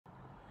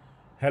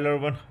Hello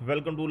everyone,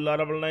 welcome to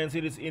Laravel 9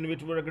 series in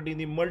which we are creating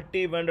the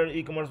multi-vendor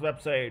e-commerce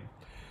website.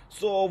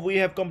 So we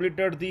have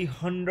completed the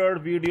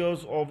 100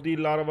 videos of the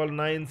Laravel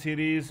 9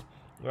 series.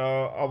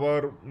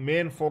 Our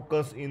main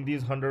focus in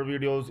these 100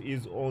 videos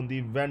is on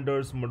the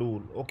vendors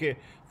module. Okay,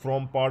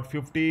 from part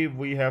 50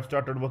 we have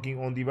started working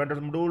on the vendors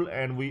module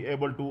and we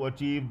able to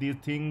achieve these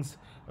things.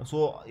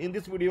 So in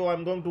this video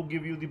I'm going to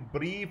give you the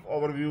brief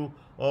overview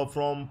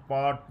from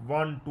part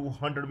 1 to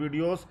 100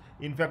 videos.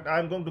 In fact,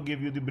 I'm going to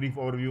give you the brief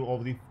overview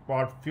of the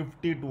part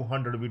 50 to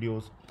 100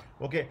 videos.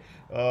 Okay,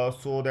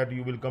 so that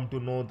you will come to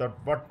know that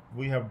what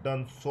we have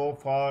done so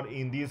far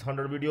in these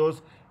 100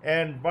 videos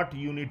and what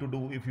you need to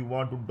do if you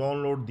want to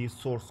download the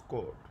source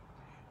code.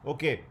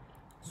 Okay,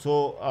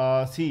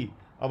 so see,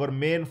 our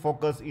main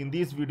focus in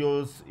these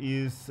videos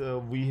is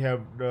we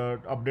have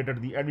updated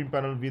the admin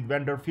panel with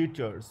vendor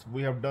features.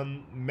 We have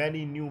done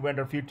many new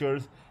vendor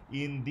features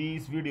in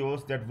these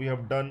videos that we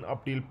have done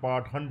up till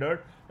part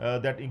 100.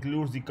 That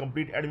includes the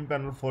complete admin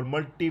panel for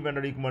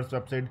multi-vendor e-commerce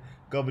website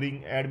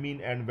covering admin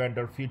and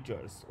vendor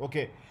features.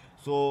 Okay,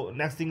 so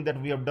next thing that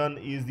we have done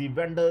is the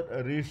vendor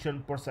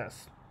registration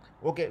process.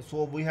 Okay,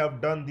 so we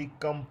have done the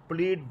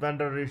complete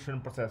vendor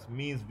registration process.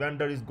 Means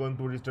vendor is going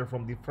to register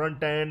from the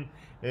front end.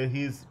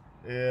 He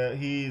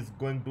is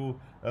going to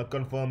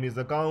confirm his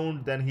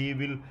account, then he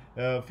will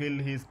fill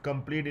his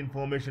complete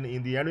information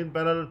in the admin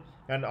panel,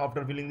 and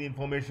after filling the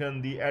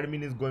information the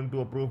admin is going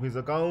to approve his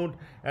account,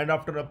 and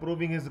after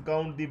approving his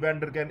account the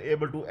vendor can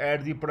able to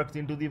add the products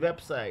into the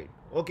website.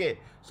 Okay,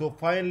 so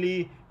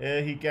finally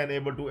he can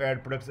able to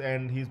add products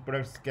and his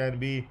products can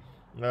be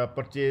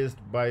purchased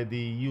by the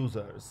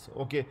users.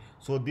 Okay,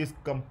 so this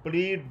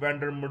complete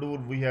vendor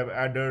module we have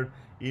added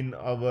in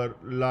our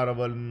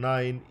Laravel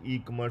 9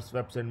 e-commerce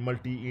website,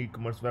 multi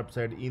e-commerce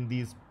website, in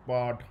these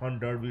part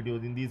 100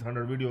 videos, in these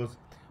 100 videos.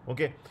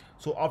 Okay,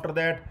 so after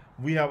that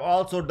we have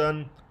also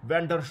done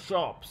vendor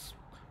shops.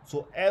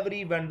 So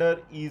every vendor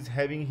is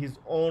having his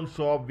own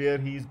shop where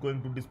he is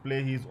going to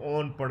display his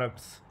own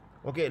products.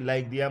 Okay,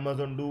 like the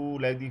Amazon do,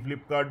 like the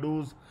Flipkart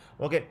does.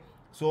 Okay,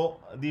 so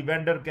the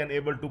vendor can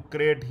able to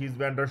create his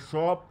vendor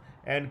shop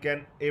and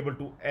can able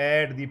to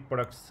add the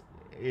products.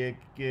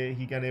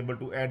 He can able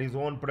to add his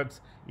own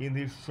products in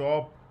his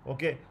shop.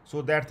 Okay,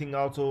 so that thing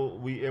also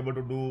we able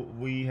to do.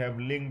 We have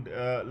linked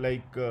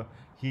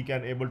he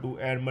can able to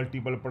add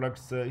multiple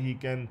products. He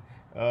can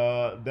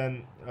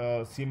then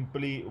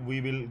simply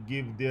we will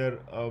give their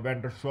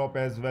vendor shop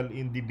as well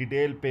in the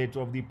detail page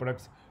of the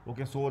products.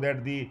 Okay, so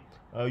that the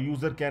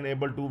user can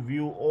able to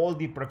view all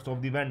the products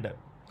of the vendor.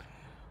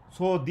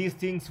 So these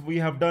things we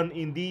have done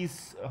in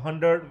these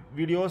 100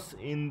 videos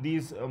in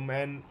these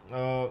and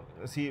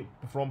see,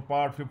 from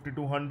part 50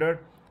 to 100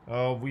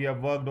 we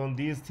have worked on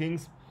these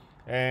things,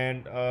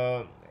 and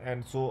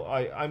so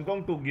I'm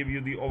going to give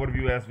you the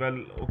overview as well.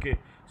 Okay,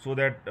 so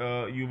that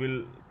you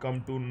will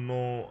come to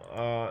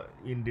know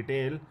in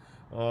detail.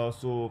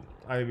 So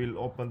I will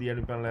open the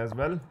admin panel as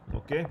well.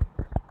 Okay,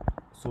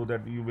 so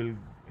that you will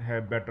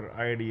have better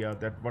idea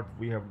that what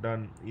we have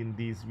done in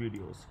these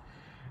videos.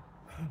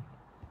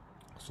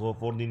 So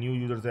for the new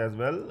users as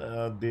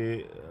well,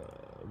 they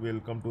will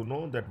come to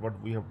know that what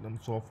we have done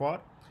so far.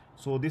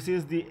 So this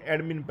is the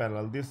admin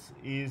panel, this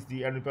is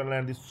the admin panel,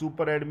 and the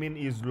super admin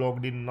is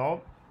logged in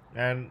now,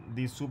 and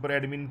the super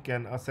admin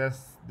can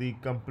access the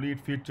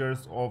complete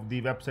features of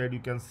the website. You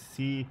can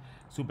see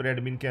super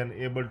admin can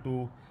able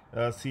to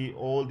see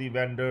all the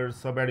vendors,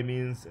 sub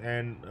admins,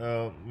 and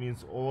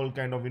means all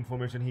kind of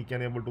information he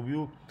can able to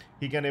view.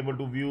 He can able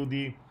to view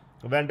the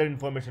vendor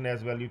information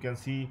as well. You can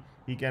see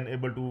he can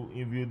able to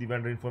view the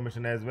vendor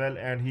information as well,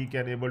 and he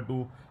can able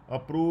to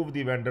approve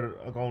the vendor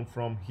account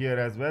from here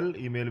as well.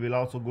 Email will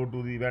also go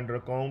to the vendor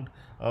account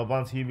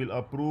once he will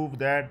approve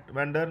that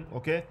vendor.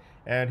 Okay,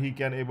 and he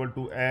can able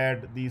to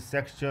add the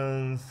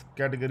sections,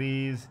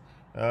 categories.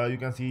 You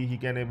can see he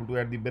can able to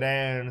add the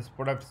brands,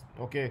 products.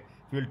 Okay,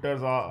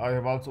 filters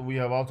are, we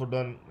have also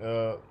done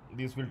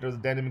these filters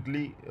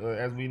dynamically,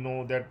 as we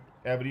know that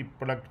every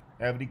product,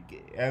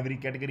 every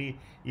category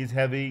is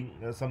having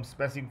some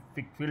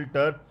specific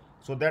filter,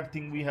 so that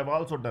thing we have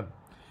also done.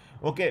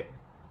 Okay,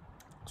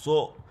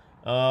 so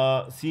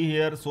see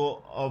here,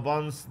 so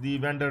once the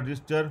vendor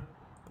register,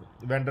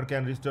 vendor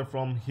can register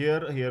from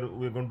here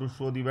we're going to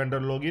show the vendor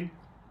login.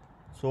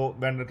 So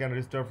vendor can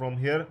register from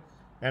here,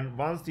 and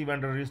once the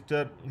vendor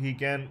register, he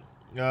can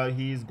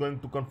he is going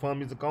to confirm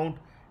his account,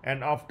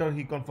 and after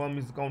he confirm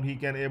his account he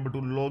can able to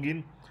log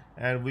in,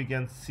 and we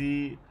can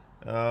see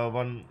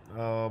one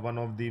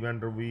of the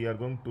vendor. We are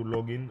going to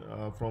log in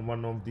from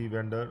one of the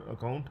vendor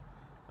account.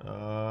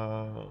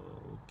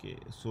 Okay,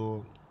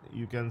 so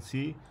you can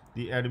see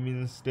the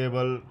admins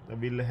table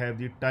will have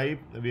the type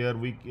where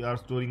we are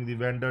storing the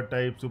vendor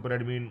type, super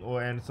admin,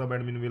 and sub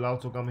admin will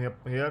also come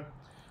here.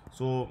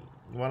 So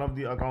one of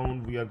the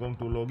account we are going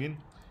to log in,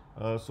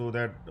 so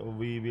that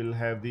we will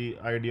have the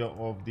idea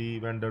of the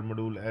vendor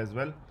module as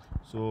well.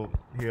 So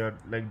here,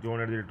 like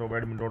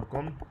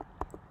john@topadmin.com,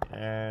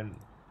 and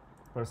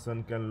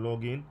person can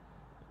log in.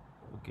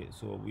 Okay,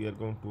 so we are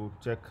going to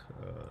check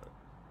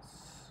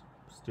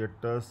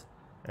status.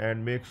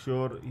 and make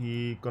sure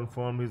he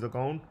confirm his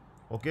account.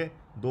 Okay,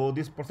 though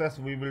this process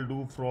we will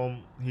do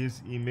from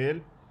his email.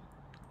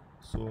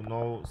 So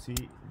now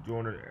see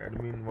join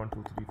admin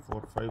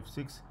 12345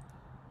 6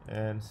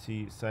 and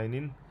see sign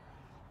in.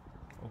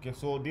 Okay,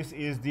 so this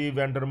is the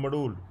vendor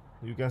module.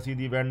 You can see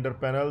the vendor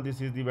panel.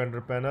 This is the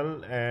vendor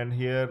panel, and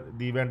here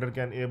the vendor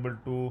can able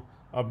to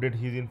update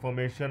his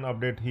information,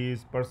 update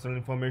his personal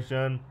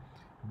information,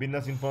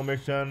 business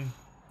information,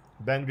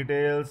 bank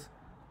details.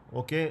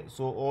 Okay,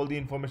 so all the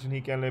information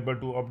he can able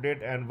to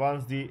update, and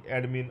once the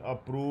admin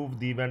approve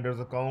the vendor's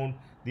account,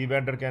 the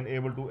vendor can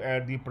able to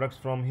add the products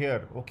from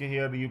here. Okay,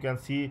 here you can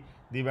see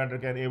the vendor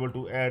can able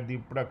to add the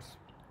products.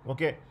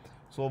 Okay,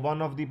 so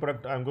one of the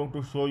product I'm going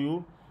to show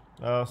you.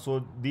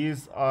 So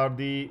these are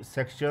the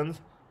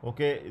sections.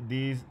 Okay,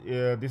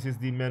 this is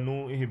the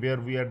menu where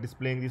we are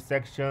displaying the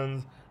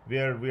sections,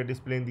 where we are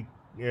displaying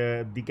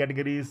the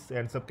categories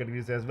and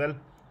subcategories as well.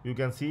 You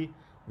can see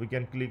we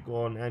can click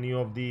on any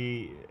of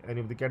the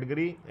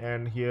category,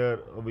 and here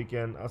we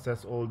can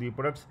access all the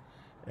products,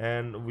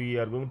 and we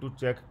are going to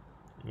check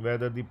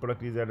whether the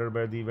product is added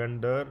by the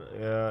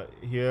vendor.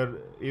 Here,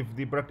 if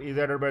the product is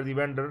added by the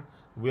vendor,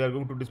 we are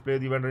going to display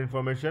the vendor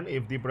information.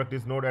 If the product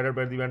is not added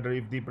by the vendor,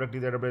 if the product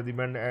is added by the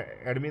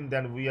admin,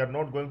 then we are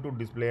not going to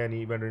display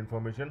any vendor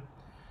information.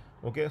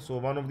 Okay, so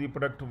one of the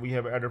product we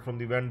have added from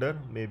the vendor,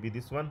 maybe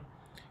this one,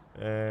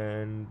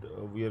 and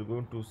we are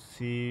going to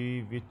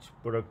see which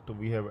product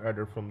we have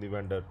added from the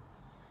vendor.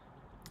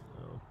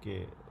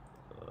 Okay,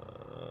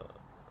 uh,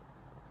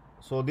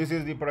 so this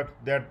is the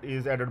product that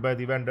is added by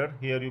the vendor.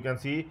 Here you can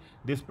see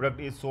this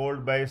product is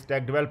sold by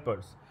stack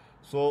developers.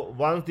 So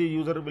once the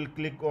user will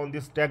click on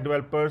this stack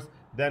developers,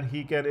 then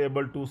he can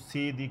able to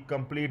see the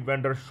complete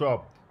vendor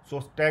shop. So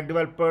stack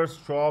developers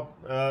shop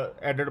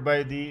added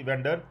by the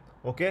vendor.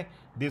 Okay,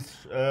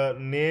 this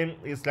name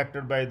is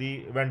selected by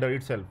the vendor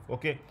itself.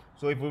 Okay,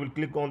 so if we will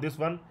click on this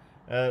one,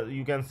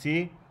 you can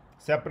see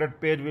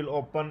separate page will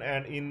open,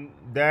 and in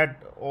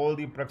that all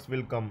the products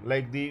will come.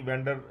 Like the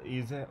vendor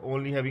is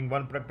only having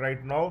one product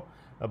right now,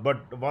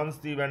 but once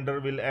the vendor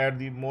will add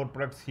the more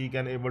products, he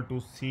can able to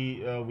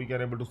see we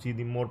can able to see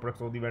the more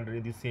products of the vendor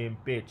in the same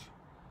page.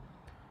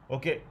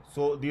 Okay,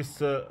 so this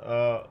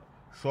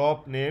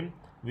shop name,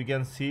 we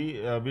can see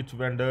which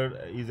vendor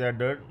is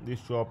added, this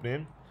shop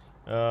name.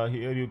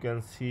 Here you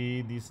can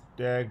see the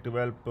stack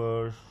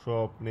developer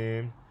shop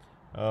name,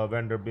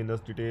 vendor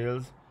business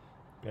details,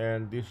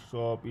 and this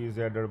shop is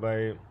added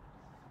by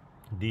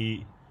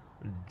the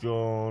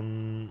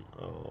John.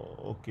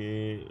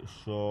 Okay,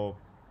 shop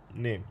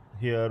name.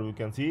 Here we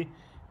can see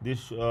this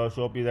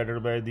shop is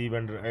added by the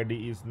vendor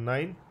ID is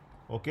 9.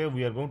 Okay,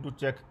 we are going to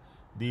check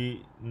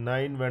the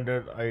 9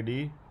 vendor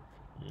ID.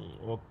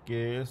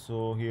 Okay,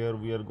 so here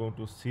we are going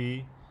to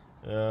see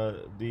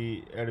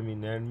the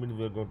admin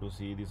we are going to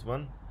see this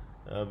one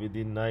with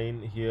the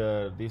 9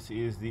 here. This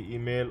is the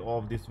email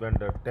of this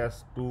vendor,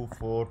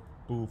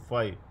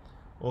 test2425.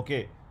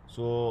 Okay,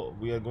 so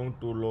we are going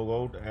to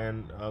log out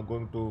and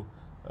going to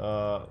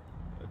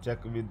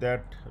check with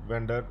that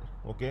vendor.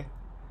 Okay,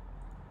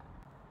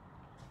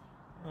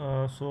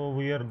 so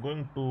we are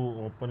going to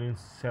open in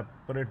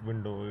separate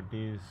window. It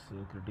is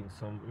creating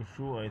some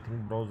issue. I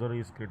think browser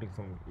is creating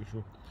some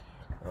issue.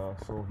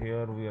 So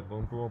here we are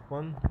going to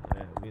open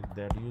with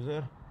that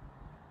user.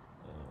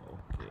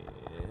 Okay,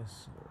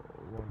 so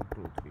 1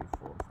 2 3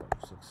 4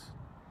 5 6.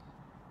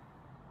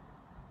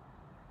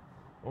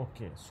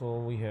 Okay, so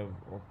we have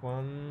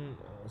open.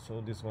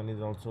 So this one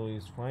is also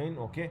is fine.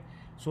 Okay,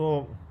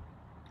 so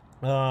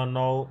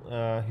now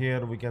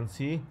here we can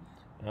see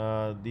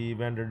the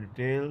vendor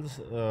details.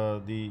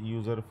 The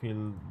user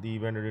fill the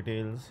vendor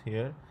details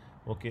here.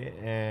 Okay,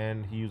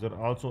 and user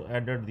also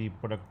added the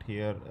product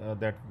here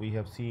that we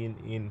have seen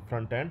in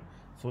front end.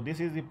 So this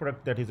is the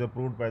product that is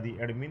approved by the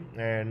admin,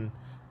 and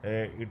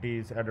it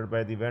is added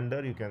by the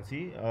vendor. You can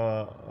see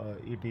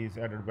it is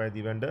added by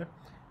the vendor,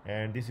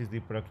 and this is the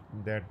product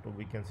that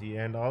we can see,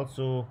 and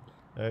also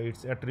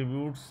its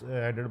attributes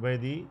added by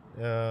the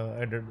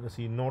added,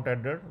 see, not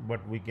added,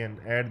 but we can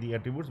add the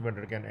attributes.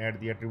 Vendor can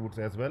add the attributes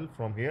as well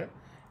from here,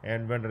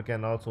 and vendor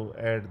can also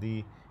add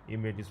the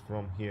images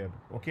from here.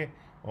 Okay,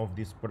 of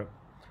this product.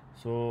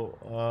 So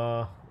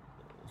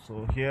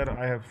so here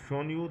I have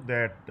shown you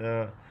that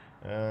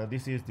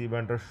this is the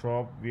vendor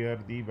shop where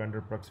the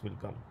vendor products will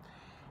come.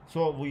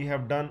 So we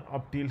have done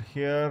up till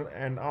here,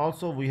 and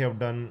also we have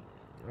done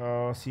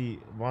see,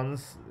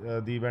 once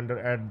the vendor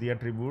add the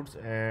attributes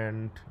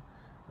and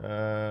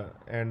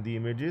the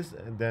images,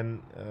 and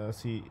then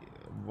see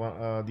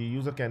the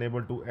user can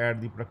able to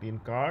add the product in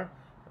card.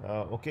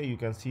 Okay, you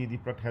can see the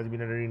product has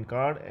been added in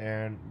card,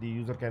 and the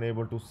user can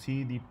able to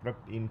see the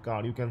product in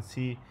card. You can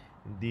see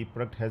the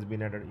product has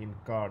been added in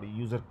card,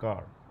 user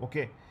card.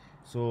 Okay,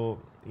 so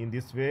in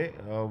this way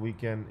we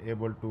can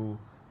able to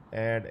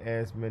add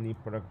as many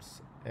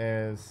products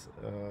as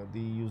the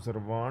user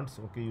wants.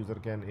 Okay, user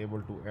can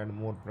able to add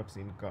more products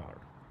in card.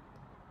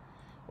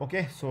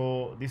 Okay,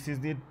 so this is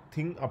the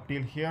thing up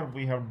till here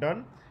we have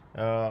done.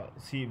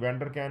 See,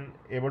 vendor can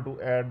able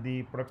to add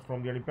the products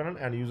from the independent,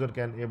 and user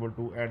can able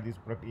to add this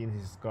product in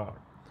his card.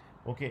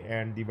 okay,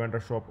 and the vendor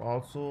shop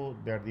also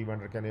that the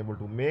vendor can able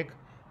to make.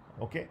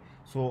 Okay,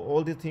 so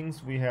all the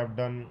things we have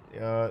done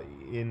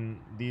in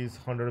these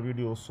 100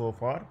 videos so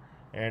far.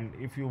 And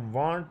if you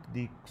want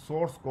the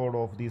source code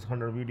of these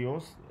 100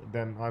 videos,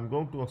 then I'm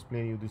going to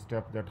explain you the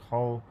step that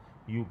how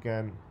you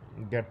can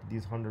get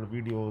these 100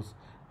 videos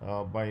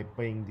by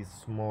paying this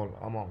small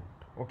amount.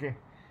 Okay,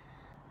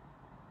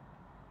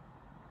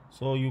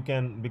 so you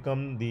can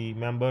become the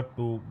member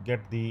to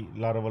get the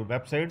Laravel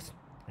websites.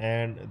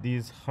 And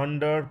these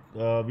 100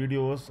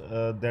 videos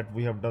that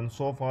we have done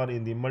so far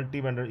in the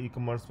multi-vendor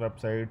e-commerce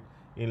website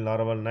in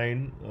Laravel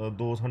 9,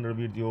 those 100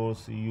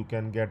 videos you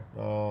can get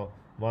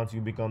once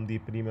you become the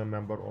premium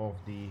member of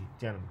the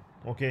channel.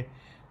 Okay,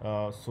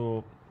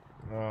 so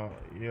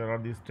here are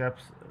the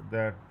steps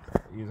that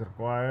is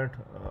required.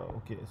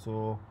 Okay,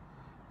 so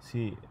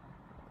see,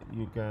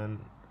 you can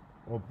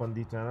open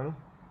the channel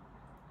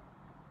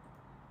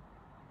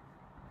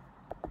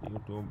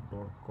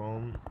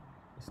youtube.com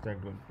stack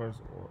developers,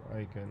 or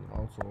I can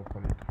also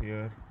open it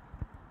here.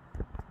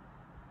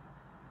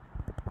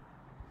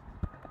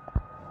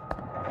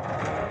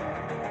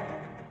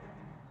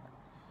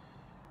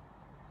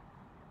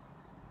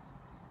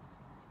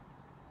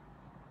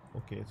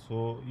 Okay,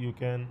 so you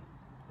can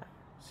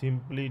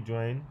simply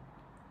join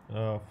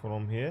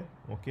from here.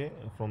 Okay,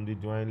 from the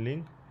join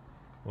link.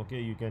 Okay,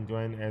 you can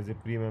join as a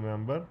premium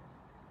member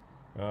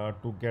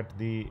to get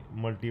the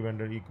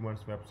multi-vendor e-commerce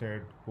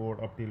website code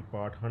up till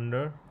part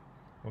 100.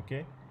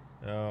 Okay,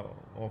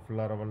 of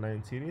Laravel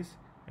 9 series.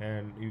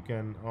 And you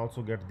can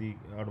also get the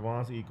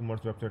advanced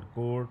e-commerce website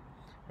code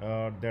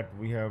that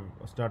we have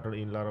started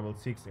in Laravel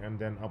 6 and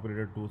then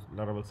upgraded to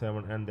Laravel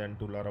 7 and then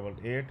to Laravel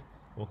 8.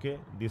 Okay,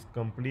 this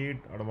complete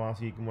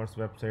advanced e-commerce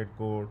website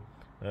code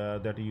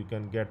that you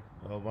can get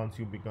once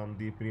you become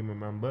the premium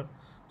member.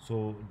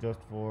 So just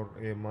for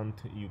a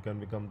month you can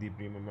become the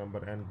premium member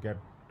and get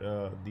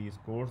these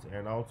codes.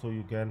 And also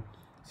you can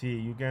see,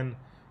 you can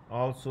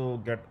also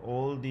get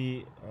all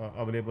the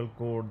available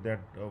code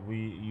that we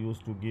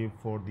used to give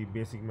for the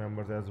basic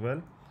members as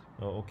well.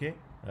 Okay,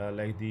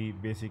 like the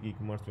basic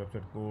e-commerce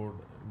website code,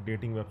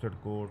 dating website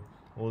code,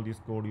 all this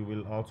code you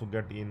will also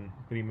get in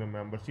premium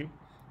membership.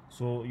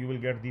 So you will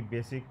get the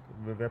basic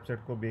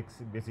website code,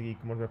 basic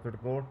e-commerce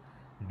website code,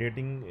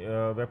 dating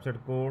website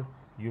code,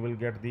 you will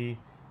get the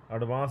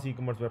advanced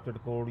e-commerce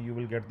website code, you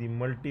will get the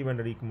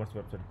multi-vendor e-commerce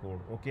website code.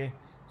 Okay,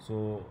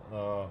 so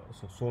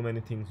so many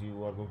things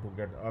you are going to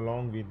get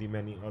along with the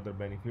many other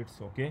benefits.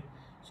 Okay,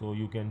 so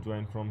you can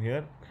join from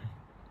here.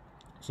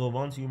 So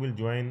once you will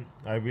join,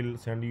 I will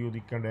send you the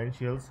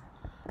credentials,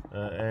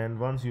 and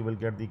once you will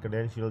get the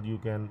credentials, you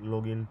can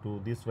log in to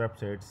this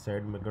website,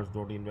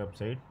 sidemakers.in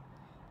website.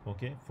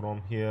 Okay,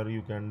 from here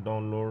you can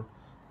download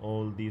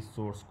all these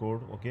source code.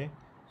 Okay,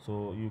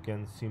 so you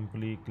can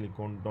simply click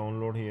on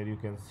download. Here you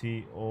can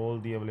see all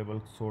the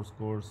available source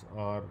codes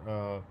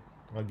are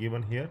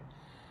given here.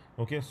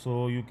 Okay,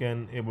 so you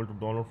can able to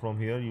download from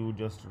here. You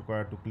just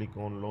require to click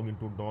on login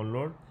to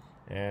download,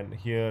 and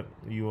here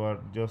you are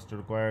just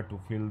required to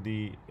fill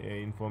the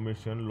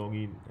information,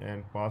 login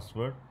and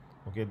password.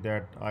 Okay,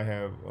 that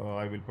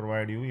I will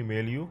provide you,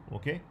 email you.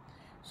 Okay,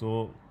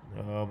 so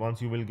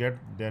once you will get,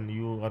 then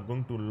you are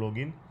going to log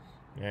in,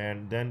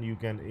 and then you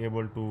can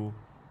able to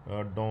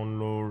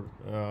download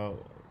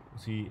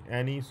see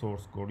any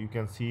source code. You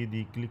can see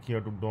the click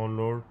here to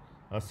download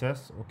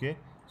access. Okay,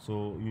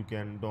 so you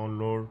can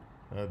download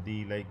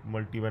the like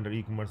multi-vendor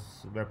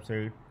e-commerce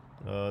website,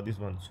 this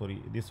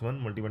one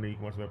multi-vendor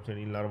e-commerce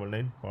website in Laravel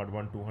 9 part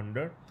 1 to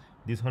 100.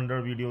 These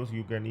 100 videos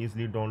you can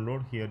easily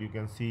download. Here you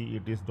can see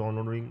it is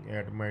downloading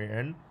at my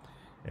end,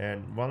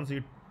 and once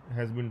it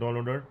has been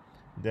downloaded,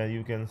 then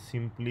you can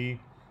simply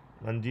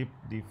unzip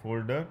the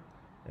folder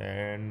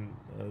and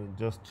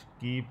just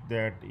keep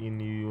that in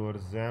your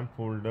XAMPP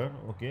folder.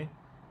 Okay,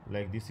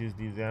 like this is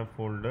the XAMPP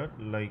folder,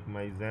 like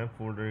my XAMPP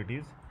folder it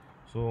is.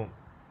 So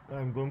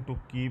I'm going to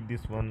keep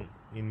this one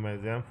in my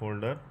XAMPP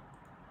folder.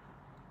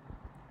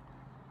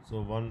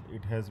 So once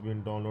it has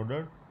been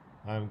downloaded,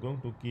 I'm going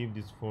to keep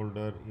this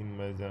folder in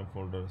my XAMPP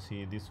folder.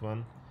 See, this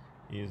one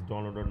is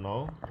downloaded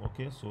now.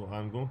 Okay, so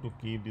I'm going to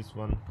keep this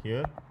one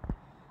here.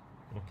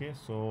 Okay,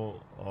 so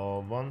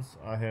once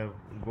I have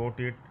got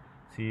it,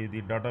 see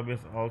the database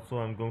also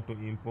I'm going to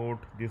import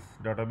this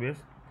database.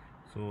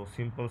 So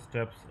simple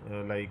steps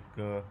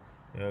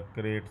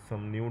create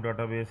some new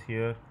database.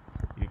 Here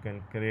you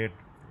can create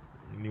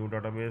new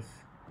database.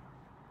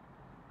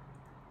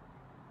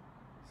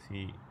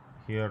 See,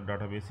 here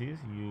database is,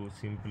 you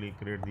simply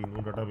create the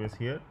new database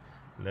here.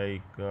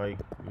 Like I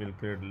will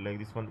create like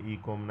this one,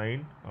 ecom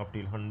 9 up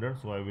till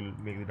 100. So I will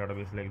make the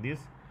database like this.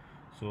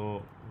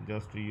 So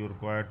just you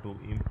require to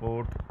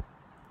import.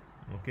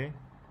 Okay,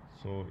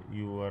 so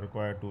you are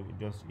required to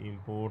just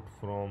import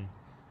from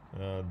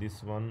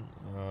this one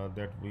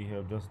that we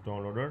have just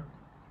downloaded.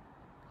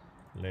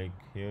 Like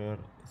here,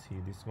 see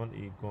this one,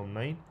 ecom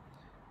 9.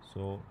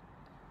 So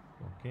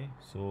okay,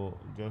 so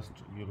just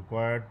you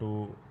require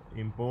to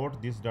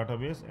import this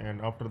database,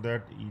 and after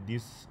that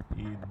this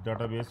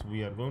database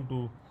we are going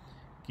to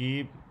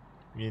keep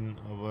in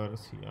our,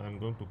 see, I'm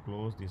going to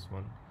close this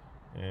one,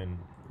 and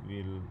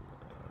we'll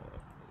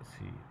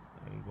see,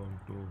 I'm going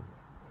to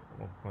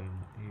open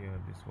here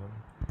this one,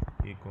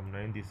 ecom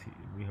 9, this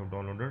we have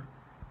downloaded,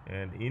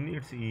 and in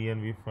its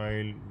env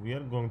file we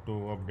are going to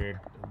update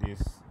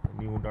this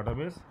new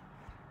database.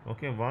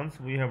 Okay, once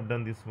we have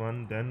done this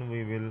one, then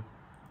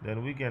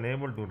we can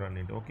able to run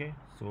it. Okay,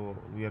 so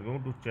we are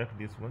going to check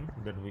this one,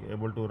 that we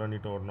able to run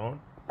it or not.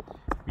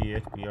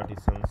 php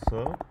artisan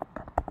serve,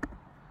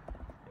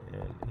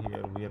 and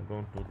here we are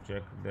going to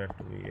check that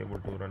we able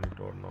to run it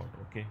or not.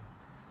 Okay,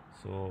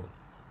 so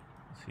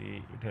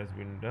see, it has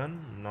been done.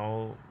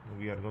 Now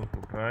we are going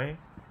to try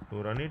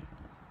to run it,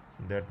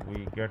 that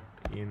we get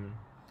in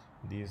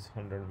these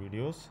 100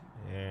 videos,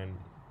 and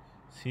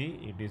see,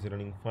 it is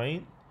running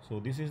fine. So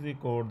this is the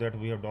code that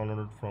we have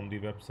downloaded from the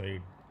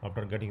website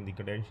after getting the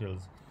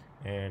credentials,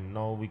 and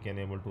now we can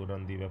able to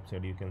run the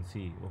website, you can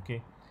see.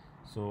 Okay,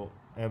 so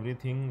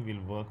everything will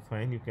work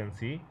fine. You can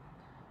see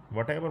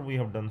whatever we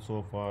have done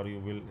so far, you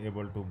will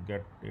able to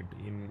get it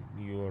in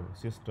your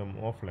system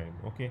offline.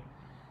 Okay,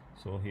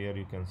 so here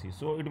you can see,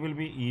 so it will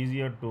be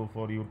easier to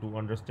for you to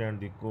understand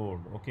the code.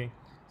 Okay,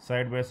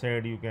 side by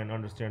side you can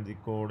understand the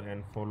code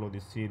and follow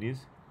this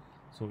series,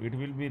 so it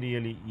will be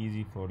really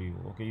easy for you.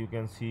 Okay, you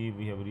can see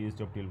we have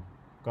reached up till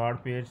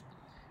card page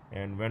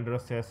and vendor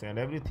access and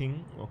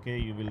everything. Okay,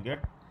 you will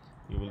get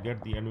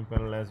the admin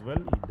panel as well,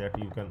 that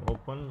you can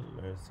open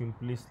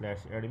simply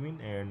 /admin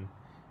and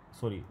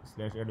sorry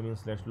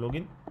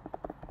 /admin/login,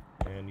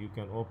 and you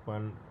can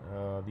open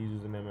the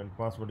username and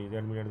password is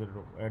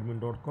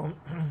admin.com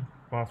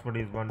password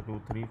is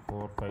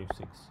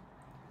 123456.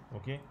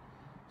 Okay,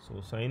 so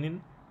sign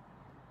in,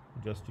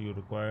 just you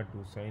require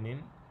to sign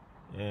in,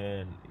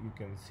 and you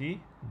can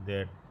see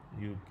that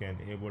you can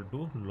able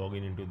to log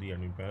in into the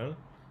admin panel.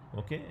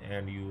 Okay,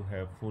 and you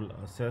have full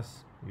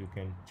access, you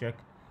can check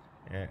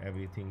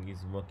everything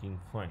is working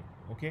fine.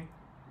 Okay,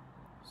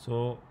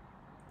 so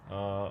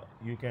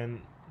you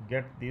can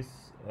get this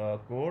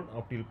code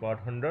up till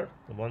part 100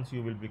 once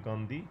you will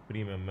become the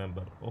premium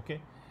member. Okay,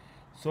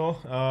 so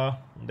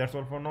that's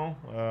all for now.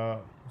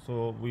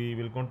 So we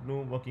will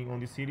continue working on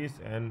the series,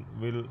 and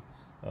we'll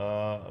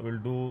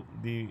do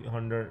the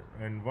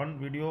 101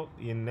 video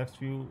in next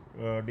few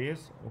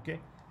days. Okay,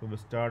 we will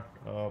start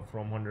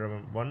from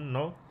 101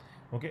 now.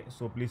 Okay,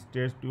 so please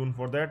stay tuned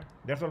for that.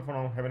 That's all for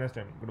now. Have a nice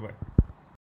time. Goodbye.